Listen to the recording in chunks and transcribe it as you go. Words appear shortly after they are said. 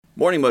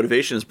Morning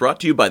Motivation is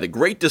brought to you by The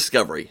Great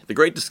Discovery. The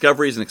Great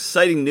Discovery is an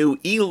exciting new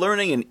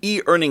e-learning and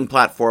e-earning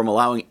platform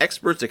allowing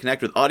experts to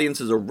connect with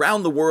audiences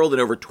around the world in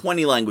over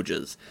 20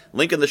 languages.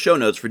 Link in the show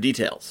notes for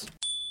details.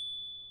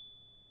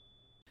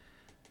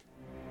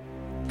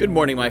 Good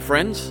morning, my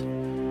friends.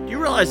 Do you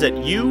realize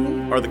that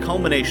you are the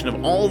culmination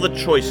of all the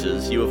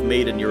choices you have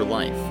made in your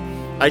life?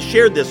 I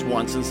shared this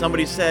once and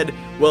somebody said,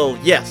 well,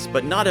 yes,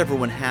 but not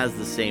everyone has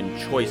the same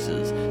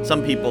choices.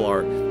 Some people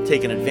are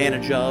taken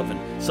advantage of,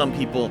 and some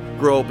people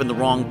grow up in the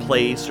wrong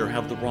place or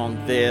have the wrong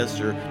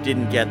this or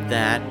didn't get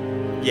that.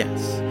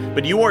 Yes,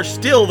 but you are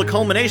still the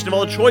culmination of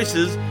all the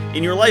choices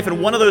in your life,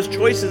 and one of those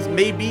choices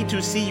may be to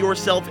see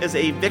yourself as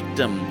a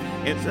victim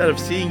instead of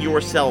seeing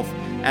yourself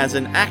as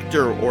an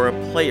actor or a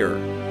player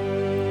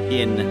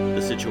in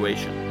the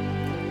situation.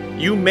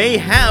 You may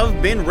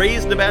have been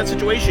raised in a bad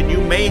situation. You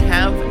may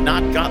have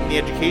not gotten the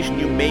education.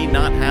 You may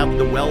not have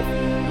the wealth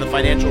and the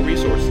financial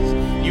resources.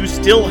 You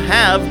still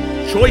have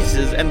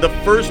choices, and the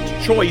first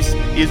choice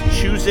is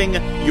choosing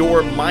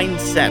your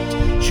mindset.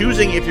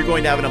 Choosing if you're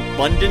going to have an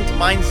abundant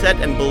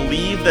mindset and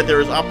believe that there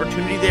is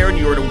opportunity there and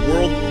you're in a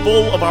world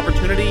full of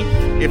opportunity,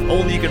 if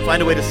only you can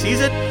find a way to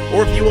seize it,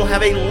 or if you will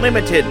have a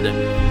limited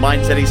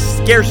mindset, a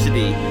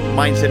scarcity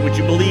mindset, which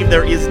you believe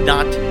there is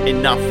not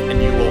enough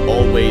and you will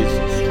always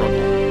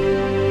struggle.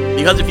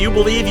 Because if you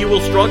believe you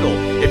will struggle,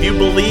 if you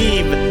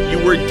believe you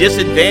were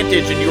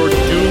disadvantaged and you're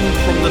doomed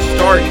from the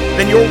start,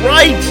 then you're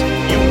right.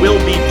 You will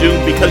be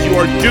doomed because you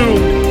are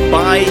doomed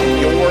by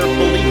your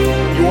belief.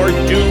 You are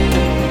doomed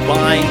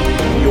by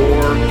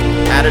your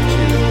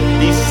attitude.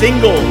 The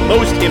single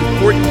most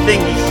important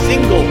thing, the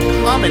single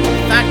common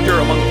factor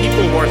among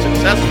people who are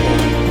successful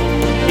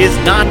is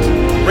not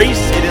race,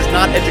 it is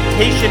not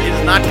education, it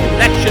is not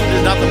connection, it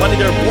is not the money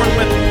they're born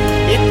with.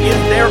 It is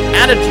their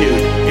attitude.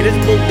 It is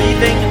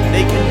believing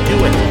they can do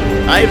it.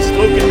 I have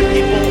spoken to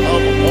people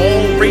of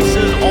all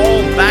races, all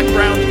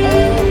backgrounds,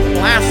 all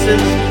classes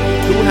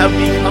who have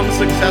become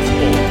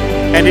successful.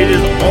 And it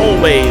is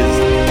always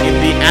in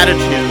the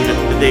attitude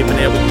that they've been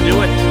able to do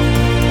it.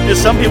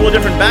 Because some people with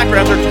different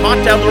backgrounds are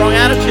taught to have the wrong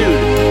attitude.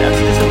 That's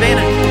a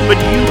disadvantage.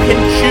 But you can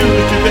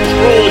choose to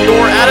control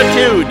your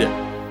attitude.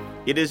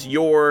 It is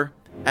your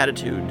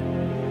attitude.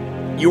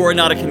 You are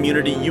not a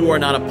community, you are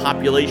not a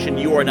population,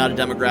 you are not a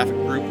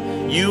demographic group.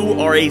 You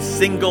are a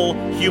single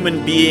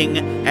human being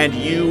and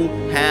you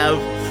have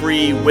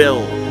free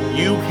will.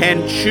 You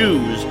can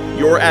choose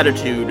your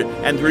attitude,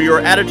 and through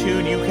your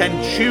attitude you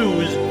can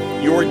choose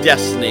your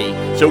destiny.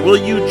 So will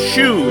you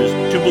choose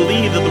to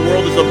believe that the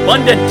world is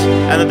abundant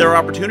and that there are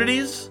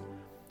opportunities?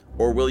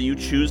 Or will you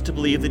choose to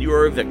believe that you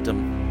are a victim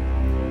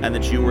and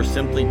that you were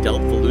simply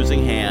dealt the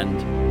losing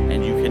hand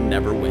and you can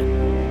never win?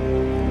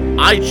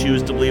 I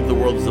choose to believe the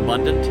world is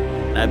abundant,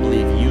 and I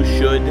believe you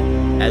should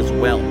as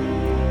well.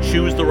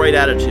 Choose the right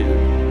attitude,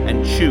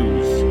 and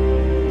choose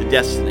the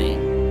destiny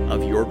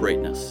of your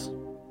greatness.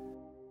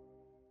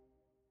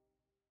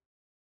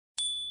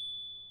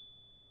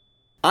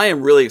 I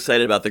am really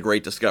excited about The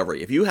Great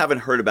Discovery. If you haven't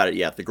heard about it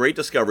yet, The Great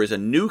Discovery is a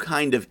new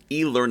kind of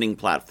e-learning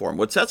platform.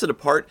 What sets it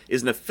apart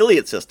is an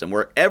affiliate system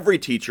where every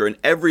teacher and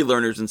every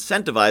learner is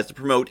incentivized to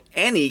promote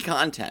any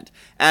content.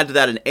 Add to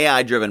that an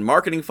AI-driven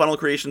marketing funnel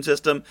creation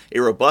system, a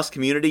robust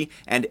community,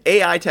 and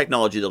AI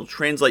technology that will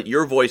translate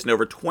your voice in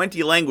over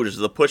 20 languages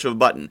with the push of a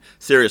button.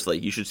 Seriously,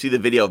 you should see the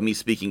video of me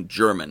speaking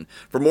German.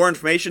 For more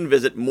information,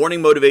 visit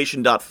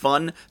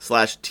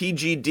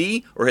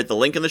morningmotivation.fun/TGD or hit the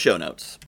link in the show notes.